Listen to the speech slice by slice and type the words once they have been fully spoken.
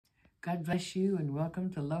God bless you and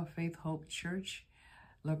welcome to Love, Faith, Hope Church,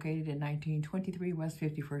 located at 1923 West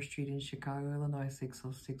 51st Street in Chicago, Illinois,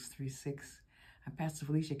 60636. I'm Pastor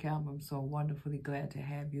Felicia, Campbell. I'm so wonderfully glad to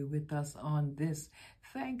have you with us on this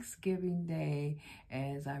Thanksgiving Day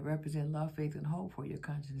as I represent Love, Faith, and Hope for Your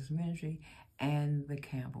Conscience Ministry and the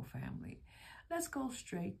Campbell family. Let's go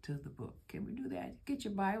straight to the book. Can we do that? Get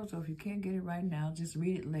your Bibles, or if you can't get it right now, just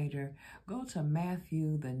read it later. Go to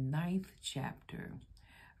Matthew, the 9th chapter,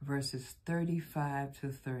 verses 35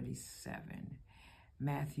 to 37.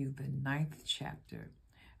 Matthew, the 9th chapter,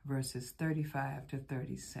 verses 35 to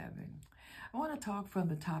 37. I want to talk from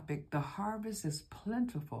the topic, the harvest is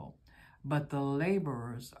plentiful, but the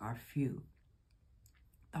laborers are few.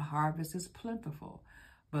 The harvest is plentiful,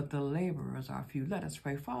 but the laborers are few. Let us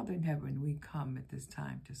pray. Father in heaven, we come at this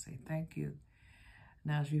time to say thank you.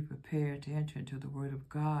 Now as we prepare to enter into the word of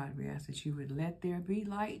God, we ask that you would let there be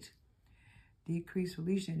light. Decrease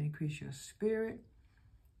Felicia and increase your spirit.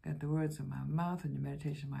 Let the words of my mouth and the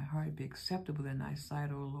meditation of my heart be acceptable in thy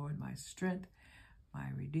sight, O Lord, my strength, my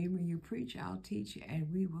Redeemer. You preach, I'll teach,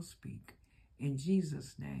 and we will speak. In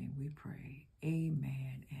Jesus' name we pray.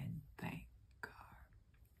 Amen and thank God.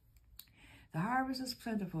 The harvest is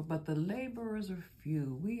plentiful, but the laborers are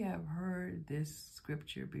few. We have heard this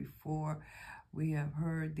scripture before. We have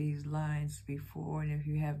heard these lines before, and if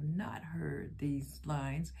you have not heard these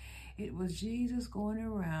lines, it was Jesus going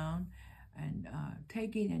around and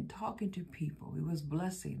taking and talking to people. He was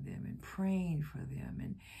blessing them and praying for them,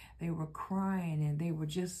 and they were crying, and they were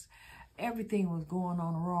just, everything was going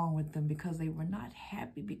on wrong with them because they were not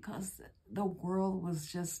happy, because the world was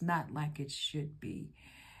just not like it should be.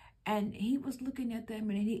 And he was looking at them,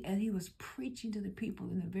 and he was preaching to the people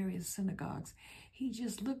in the various synagogues. He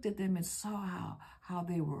just looked at them and saw how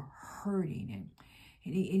they were hurting.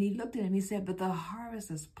 And he looked at them, he said, but the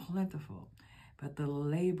harvest is plentiful, but the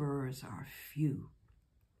laborers are few.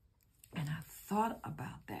 And I thought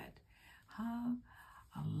about that. A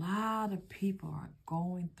lot of people are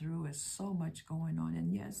going through it, so much going on.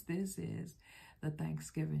 And yes, this is the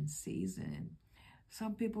Thanksgiving season.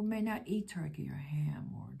 Some people may not eat turkey or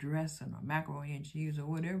ham or dressing or macaroni and cheese or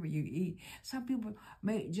whatever you eat. Some people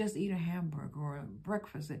may just eat a hamburger or a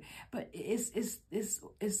breakfast, but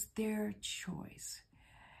it's their choice.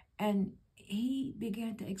 And he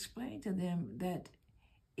began to explain to them that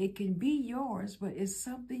it can be yours, but it's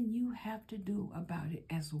something you have to do about it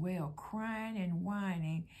as well. Crying and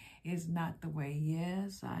whining is not the way.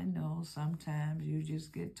 Yes, I know sometimes you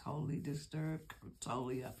just get totally disturbed,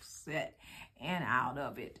 totally upset and out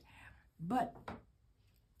of it. But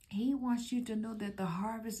he wants you to know that the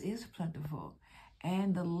harvest is plentiful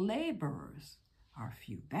and the laborers are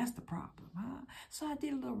few. That's the problem, huh? So I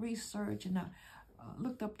did a little research, and I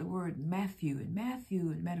looked up the word Matthew. And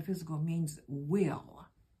Matthew in metaphysical means will.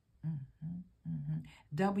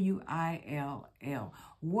 W-I-L-L.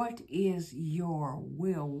 What is your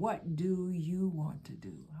will? What do you want to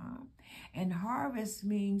do? And harvest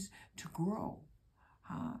means to grow.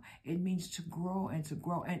 It means to grow and to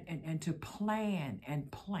grow and to plan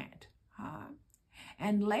and plant.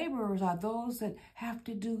 And laborers are those that have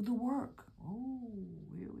to do the work. Oh,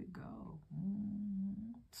 here we go.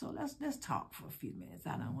 So let's talk for a few minutes.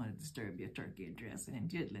 I don't want to disturb your turkey and dressing and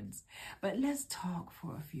jiddlings, but let's talk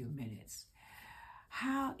for a few minutes.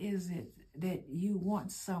 How is it that you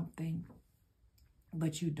want something,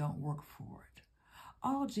 but you don't work for it?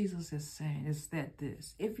 All Jesus is saying is that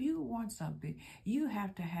if you want something, you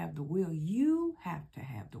have to have the will. You have to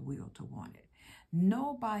have the will to want it.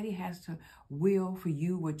 Nobody has to will for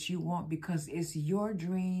you what you want, because it's your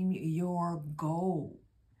dream, your goal.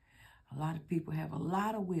 A lot of people have a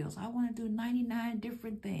lot of wills. I want to do 99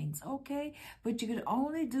 different things. Okay, but you can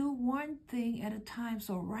only do one thing at a time.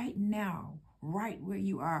 So right now, right where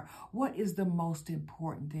you are, what is the most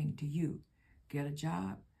important thing to you? Get a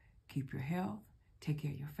job, keep your health, take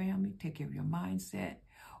care of your family, take care of your mindset.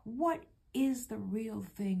 What is the real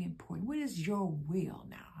thing important? What is your will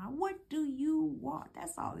now? What do you want?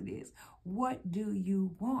 That's all it is. What do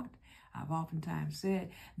you want? I've oftentimes said,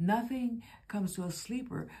 nothing comes to a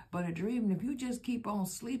sleeper but a dream. And if you just keep on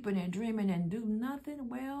sleeping and dreaming and do nothing,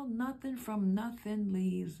 well, nothing from nothing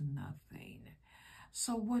leaves nothing.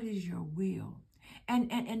 So what is your will? And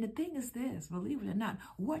the thing is this, believe it or not,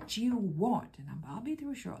 what you want, and I'll be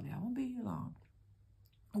through shortly, I won't be here long.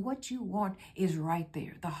 What you want is right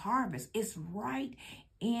there. The harvest is right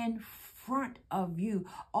in front of you.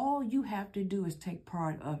 All you have to do is take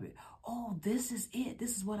part of it. Oh, this is it.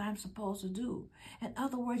 This is what I'm supposed to do. In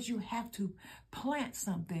other words, you have to plant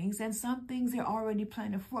some things, and some things are already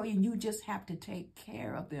planted for you. You just have to take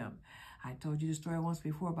care of them. I told you the story once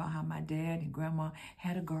before about how my dad and grandma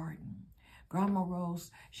had a garden. Grandma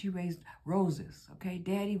Rose, she raised roses, okay?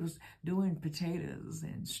 Daddy was doing potatoes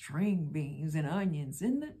and string beans and onions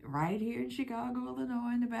right here in Chicago,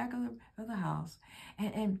 Illinois, in the back of the house.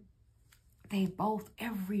 And they both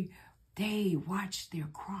every day watched their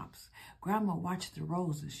crops. Grandma watched the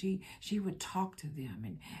roses. She would talk to them,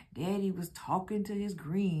 and Daddy was talking to his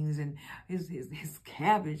greens and his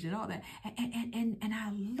cabbage and all that. And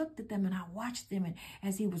I looked at them and I watched them, and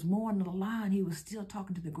as he was mowing the lawn, he was still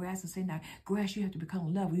talking to the grass and saying, "Now, grass, you have to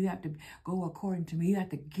become level. You have to go according to me. You have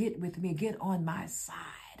to get with me, get on my side."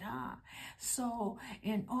 So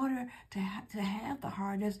in order to have the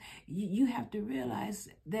harvest, you have to realize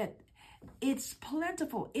that it's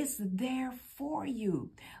plentiful. It's there for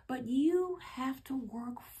you. But you have to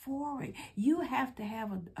work for it. You have to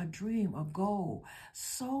have a dream, a goal.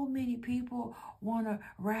 So many people want to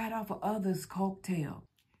ride off of others' coattail.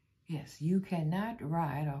 Yes, you cannot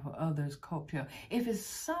ride off of others' coattail. If it's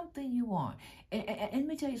something you want, and let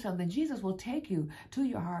me tell you something, Jesus will take you to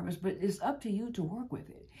your harvest, but it's up to you to work with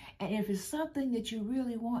it. And if it's something that you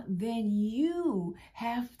really want, then you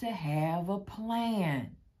have to have a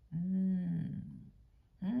plan.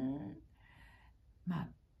 My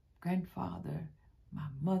grandfather, my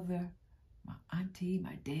mother, my auntie,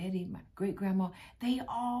 my daddy, my great-grandma, they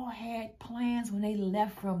all had plans when they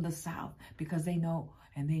left from the South because they know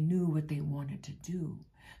and they knew what they wanted to do.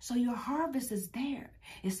 So your harvest is there.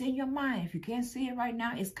 It's in your mind. If you can't see it right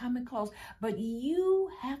now, it's coming close. But you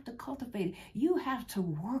have to cultivate it. You have to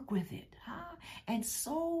work with it. And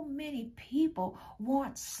so many people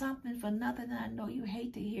want something for nothing. And I know you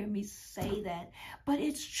hate to hear me say that, but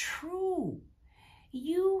it's true.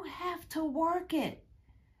 You have to work it.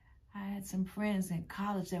 I had some friends in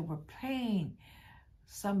college that were paying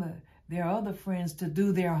some of their other friends to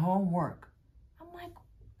do their homework. I'm like,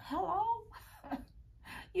 hello?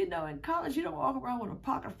 You know, in college, you don't walk around with a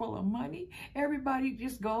pocket full of money. Everybody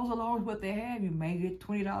just goes along with what they have. You may get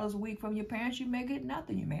 $20 a week from your parents. You may get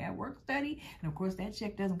nothing. You may have work study. And, of course, that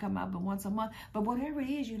check doesn't come out but once a month. But whatever it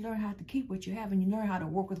is, you learn how to keep what you have, and you learn how to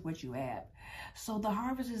work with what you have. So the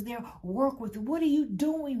harvest is there. Work with it. What are you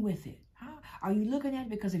doing with it? Are you looking at it?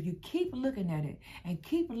 Because if you keep looking at it and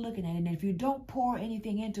keep looking at it, and if you don't pour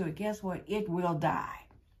anything into it, guess what? It will die.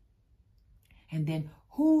 And then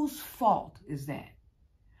whose fault is that?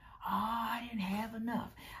 Oh, I didn't have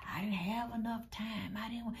enough. I didn't have enough time.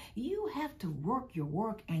 You have to work your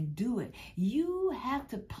work and do it. You have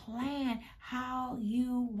to plan how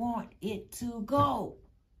you want it to go.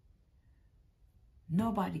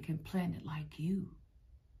 Nobody can plan it like you.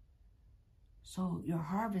 So your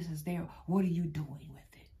harvest is there. What are you doing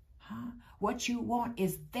with it? What you want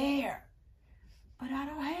is there. But I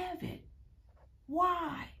don't have it.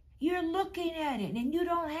 Why? You're looking at it and you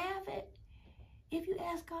don't have it. If you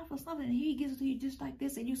ask God for something and he gives it to you just like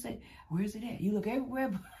this and you say, where's it at? You look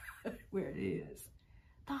everywhere where it is.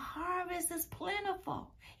 The harvest is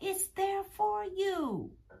plentiful. It's there for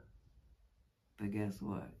you. But guess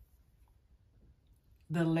what?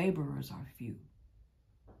 The laborers are few.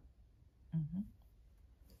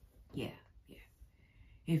 Yeah.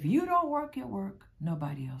 If you don't work your work,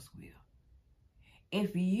 nobody else will.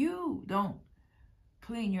 If you don't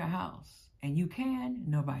clean your house, and you can,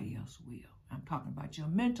 nobody else will. I'm talking about your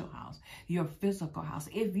mental house, your physical house.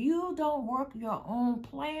 If you don't work your own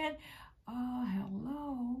plan,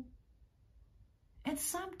 hello. And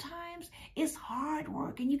sometimes it's hard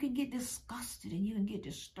work, and you can get disgusted, and you can get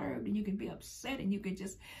disturbed, and you can be upset, and you can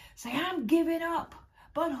just say, I'm giving up.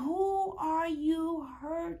 But who are you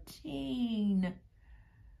hurting?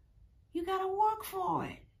 You got to work for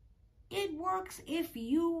it. It works if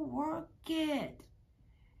you work it.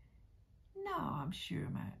 No, I'm sure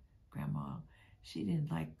my grandma, she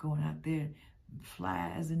didn't like going out there,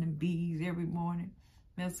 flies and the bees every morning,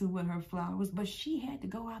 messing with her flowers. But she had to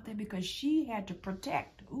go out there because she had to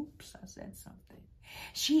protect. Oops, I said something.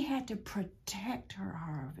 She had to protect her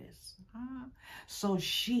harvest. So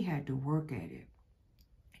she had to work at it.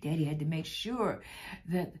 Daddy had to make sure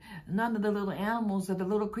that none of the little animals or the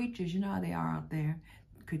little creatures, you know how they are out there,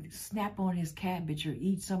 could snap on his cabbage or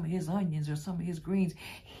eat some of his onions or some of his greens.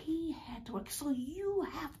 He had to work. So you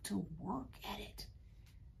have to work at it.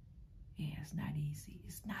 Yeah, it's not easy.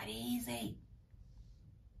 It's not easy.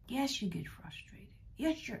 Yes, you get frustrated.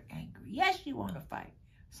 Yes, you're angry. Yes, you want to fight.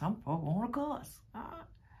 Some folk want to cuss.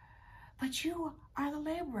 But you are the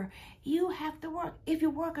laborer. You have to work. If you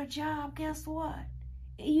work a job, guess what?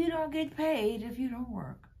 You don't get paid if you don't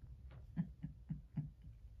work.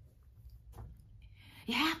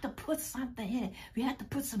 You have to put something in it. You have to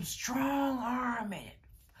put some strong arm in it.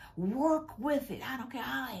 work with it. I don't care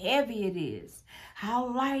how heavy it is,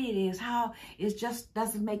 how light it is, how it just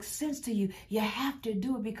doesn't make sense to you. You have to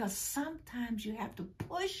do it because sometimes you have to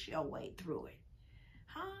push your way through it.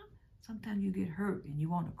 Sometimes you get hurt and you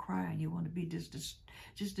want to cry and you want to be just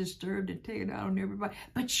disturbed and take it out on everybody.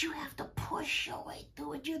 But you have to push your way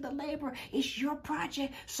through it. You're the laborer. It's your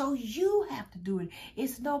project, so you have to do it.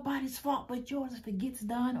 It's nobody's fault but yours if it gets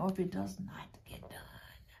done or if it does not get done.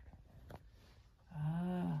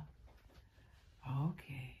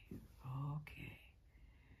 Okay.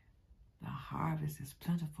 The harvest is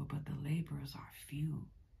plentiful, but the laborers are few.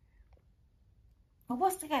 Well,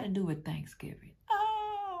 what's that got to do with Thanksgiving?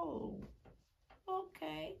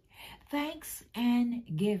 Okay. Thanks and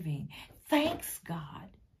giving. Thanks, God,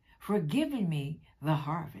 for giving me the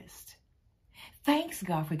harvest. Thanks,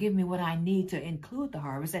 God, for giving me what I need to include the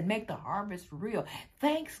harvest and make the harvest real.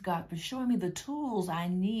 Thanks, God, for showing me the tools I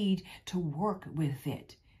need to work with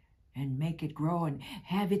it and make it grow and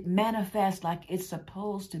have it manifest like it's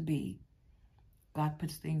supposed to be. God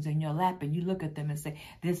puts things in your lap and you look at them and say,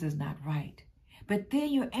 this is not right. But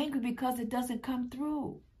then you're angry because it doesn't come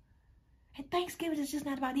through. And Thanksgiving is just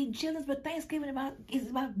not about eating chitlins, but Thanksgiving is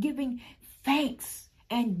about giving thanks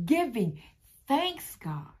and giving. Thanks,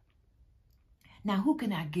 God. Now, who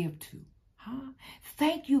can I give to?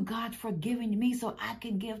 Thank you, God, for giving me so I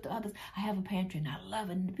can give to others. I have a pantry and I love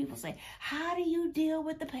it. And people say, how do you deal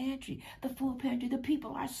with the pantry, the food pantry? The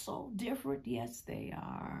people are so different. Yes, they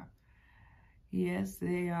are. Yes,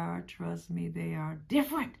 they are. Trust me, they are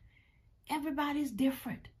different. Everybody's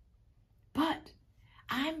different. But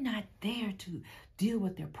I'm not there to deal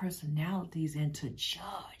with their personalities and to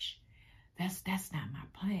judge. That's not my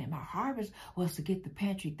plan. My harvest was to get the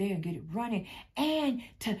pantry there and get it running and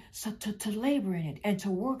to labor in it and to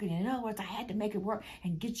work in it. In other words, I had to make it work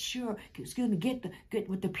and get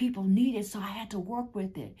what the people needed, so I had to work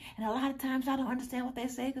with it. And a lot of times I don't understand what they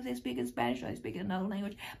say because they speak in Spanish or they speak in another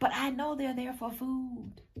language, but I know they're there for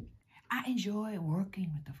food. I enjoy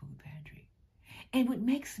working with the food pantry. And what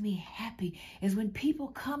makes me happy is when people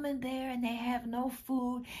come in there and they have no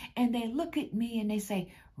food and they look at me and they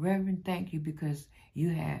say, Reverend, thank you because you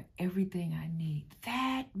have everything I need.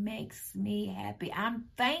 That makes me happy. I'm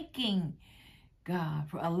thanking God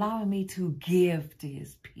for allowing me to give to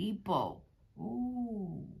his people.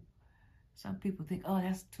 Ooh. Some people think, oh,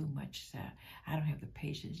 that's too much. I don't have the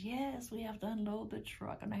patience. Yes, we have to unload the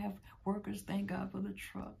truck. And I have workers, thank God for the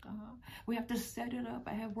truck. We have to set it up.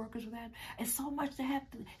 I have workers for that. It's so much that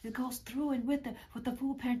goes through and with the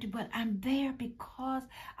food pantry. But I'm there because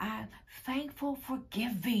I'm thankful for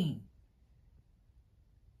giving.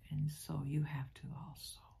 And so you have to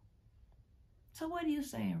also. So what are you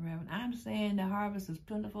saying, Reverend? I'm saying the harvest is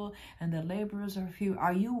plentiful and the laborers are few.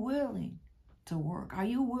 Are you willing to work? Are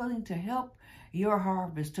you willing to help your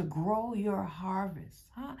harvest, to grow your harvest?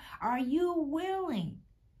 Are you willing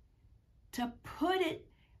to put it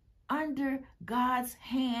under God's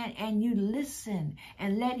hand and you listen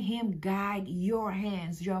and let him guide your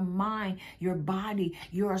hands, your mind, your body,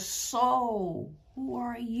 your soul? Who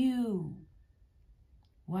are you?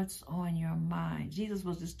 What's on your mind? Jesus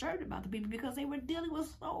was disturbed about the people because they were dealing with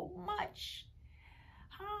so much.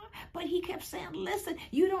 But he kept saying, listen,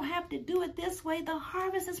 you don't have to do it this way. The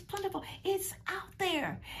harvest is plentiful. It's out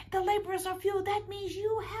there. The laborers are few. That means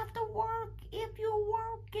you have to work. If you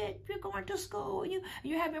work it, if you're going to school,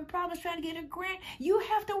 you're having problems trying to get a grant, you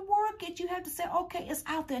have to work it. You have to say, okay, it's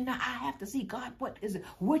out there. Now I have to see, God, what is it?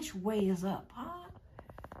 Which way is up?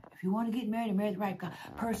 If you want to get married, marry the right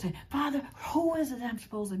person. Father, who is it I'm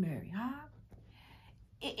supposed to marry?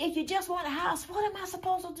 If you just want a house, what am I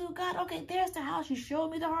supposed to do, God? Okay, there's the house. You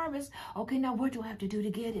showed me the harvest. Okay, now what do I have to do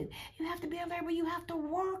to get it? You have to be a laborer. You have to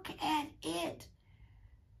work at it.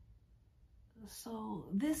 So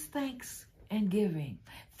this thanks and giving.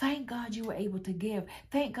 Thank God you were able to give.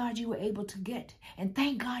 Thank God you were able to get. And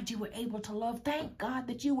thank God you were able to love. Thank God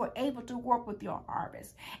that you were able to work with your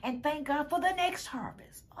harvest. And thank God for the next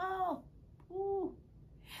harvest.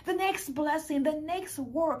 The next blessing, the next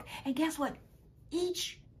work. And guess what?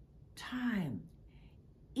 Each time,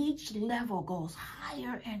 each level goes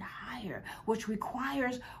higher and higher, which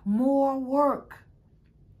requires more work.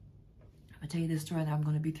 I'm going to tell you this story that I'm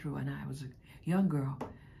going to be through. And I was a young girl.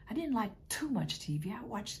 I didn't like too much TV. I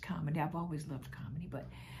watched comedy. I've always loved comedy, but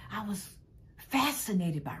I was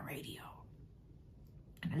fascinated by radio.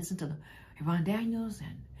 And I listened to Yvonne Daniels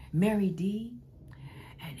and Mary D.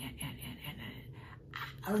 And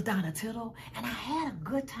I was down a tittle, and I had a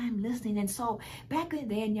good time listening. And so back in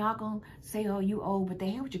the day, and y'all gonna say, oh, you old, but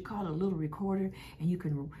they had what you call a little recorder, and you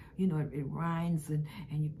can, you know, it rhymes, and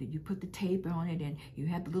you put the tape on it, and you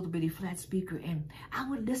had the little bitty flat speaker, and I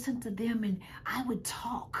would listen to them, and I would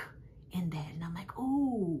talk in that, and I'm like,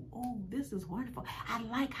 oh, this is wonderful. I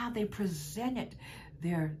like how they presented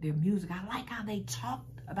their music. I like how they talked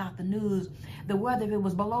about the news, the weather. If it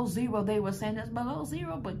was below zero, they were saying it's below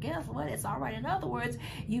zero, but guess what? It's all right. In other words,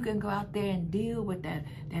 you can go out there and deal with that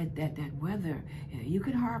weather. You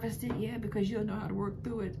can harvest it, yeah, because you'll know how to work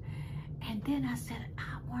through it. And then I said,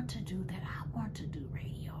 I want to do that. I want to do radio.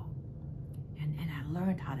 And I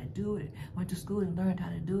learned how to do it. Went to school and learned how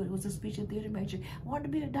to do it. It was a speech and theater major. I wanted to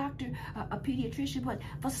be a doctor, a pediatrician, but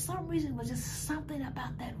for some reason, it was just something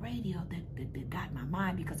about that radio that got my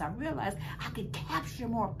mind, because I realized I could capture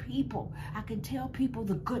more people. I could tell people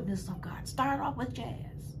the goodness of God. Started off with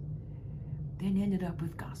jazz, then ended up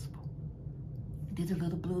with gospel. Did a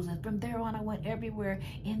little blues, and from there on, I went everywhere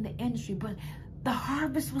in the industry, but the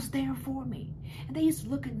harvest was there for me. And they used to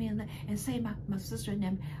look at me and say, my sister and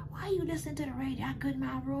them, why are you listening to the radio? I go in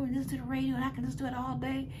my room and listen to the radio, and I can listen to it all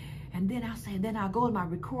day. And then I'll go to my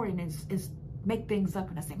recording and make things up.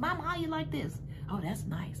 And I say, Mama, how you like this? Oh, that's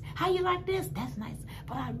nice. How you like this? That's nice.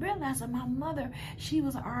 But I realized that my mother, she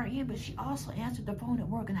was an RN, but she also answered the phone at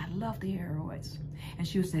work, and I loved to hear her voice. And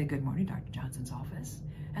she would say, good morning, Dr. Johnson's office.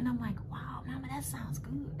 And I'm like, wow, Mama, that sounds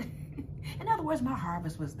good. In other words, my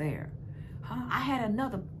harvest was there. I had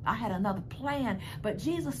another plan, but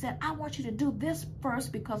Jesus said, I want you to do this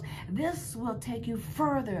first, because this will take you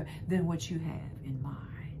further than what you have in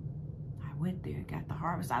mind. I went there, got the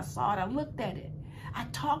harvest. I saw it. I looked at it. I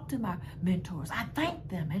talked to my mentors. I thanked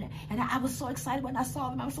them. And I was so excited when I saw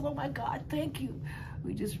them. I was like, oh my God, thank you.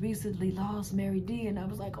 We just recently lost Mary D, and I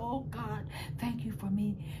was like, oh God, thank you for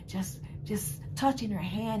me just touching her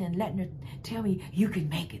hand and letting her tell me, you can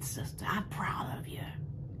make it, sister. I'm proud of you.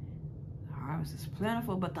 Harvest is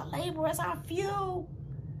plentiful, but the laborers are few.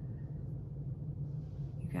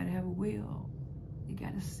 You got to have a will. You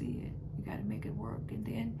got to see it. You got to make it work. And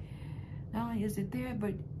then not only is it there,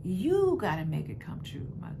 but you got to make it come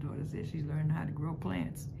true. My daughter said she's learning how to grow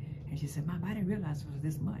plants. And she said, Mom, I didn't realize it was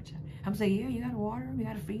this much. I'm saying, yeah, you got to water them. You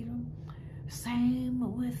got to feed them. Same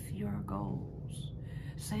with your goals.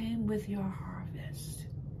 Same with your harvest.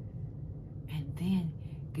 And then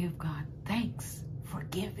give God thanks for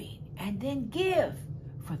giving. And then give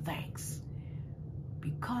for thanks,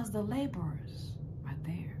 because the laborers are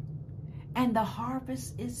there and the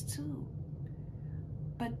harvest is too.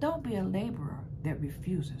 But don't be a laborer that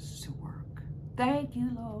refuses to work. Thank you,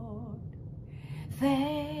 Lord.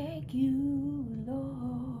 Thank you,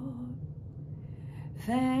 Lord.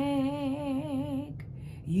 Thank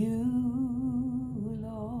you,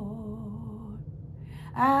 Lord.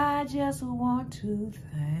 I just want to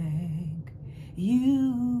thank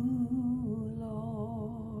you,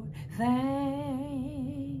 Lord.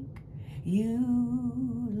 Thank you,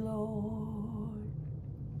 Lord.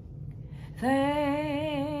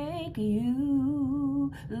 Thank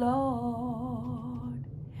you, Lord.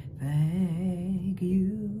 Thank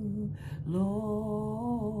you, Lord.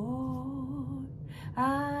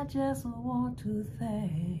 I just want to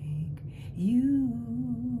thank you,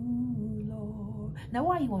 Lord. Now,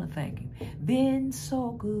 why you want to thank him? Been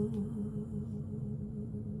so good.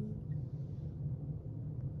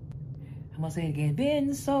 I'm going to say it again.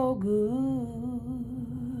 Been so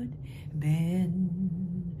good.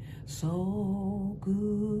 Been so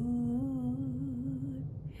good.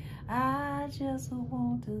 I just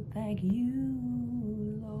want to thank you,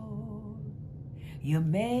 Lord. You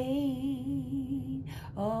made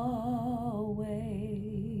a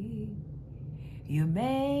way. You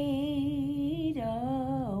made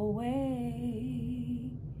a way.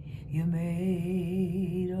 You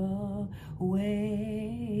made a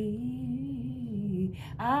way.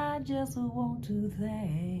 I just want to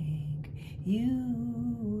thank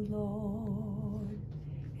you, Lord.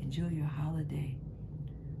 Enjoy your holiday.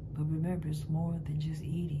 But remember, it's more than just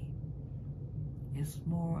eating. It's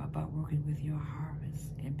more about working with your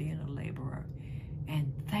harvest and being a laborer.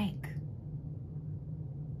 And thank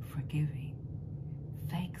for giving.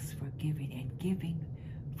 Thanks for giving, and giving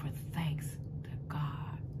for thanks to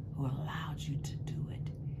God who allowed you to do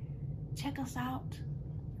it. Check us out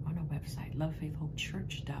on our website,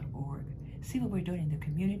 lovefaithhopechurch.org. See what we're doing in the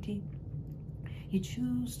community. You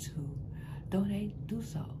choose to donate, do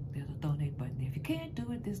so. There's a donate button. If you can't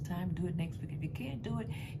do it this time, do it next week. If you can't do it,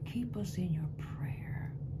 keep us in your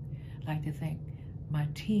prayer. I'd like to thank my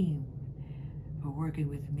team for working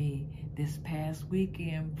with me this past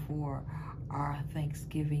weekend for our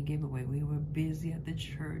Thanksgiving giveaway. We were busy at the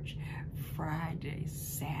church Friday,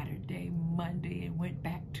 Saturday, Monday, and went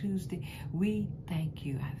back Tuesday. We thank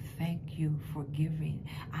you. I thank you for giving.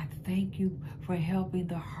 I thank you for helping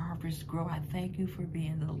the harvest grow. I thank you for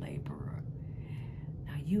being the laborer.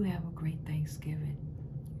 Now you have a great Thanksgiving.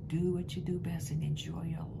 Do what you do best and enjoy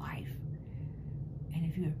your life. And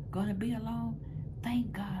if you're going to be alone,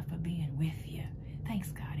 thank God for being with you.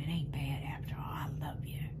 Thanks God, it ain't bad after all. I love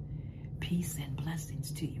you. Peace and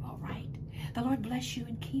blessings to you, all right? The Lord bless you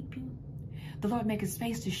and keep you. The Lord make his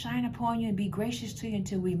face to shine upon you and be gracious to you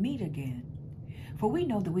until we meet again. For we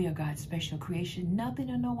know that we are God's special creation.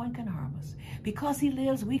 Nothing or no one can harm us. Because he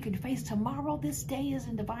lives, we can face tomorrow. This day is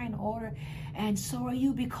in divine order. And so are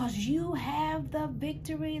you, because you have the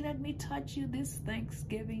victory. Let me touch you this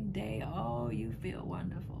Thanksgiving day. Oh, you feel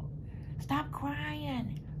wonderful. Stop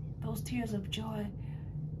crying. Those tears of joy.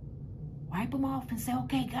 Wipe them off and say,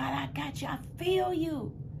 okay, God, I got you. I feel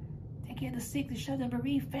you. Take care of the sick, the shut, and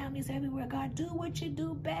bereaved families everywhere. God, do what you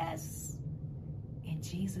do best. In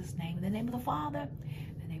Jesus' name, in the name of the Father,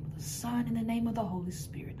 in the name of the Son, in the name of the Holy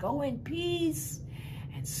Spirit. Go in peace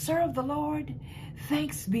and serve the Lord.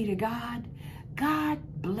 Thanks be to God. God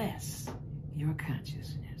bless your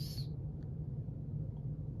consciousness.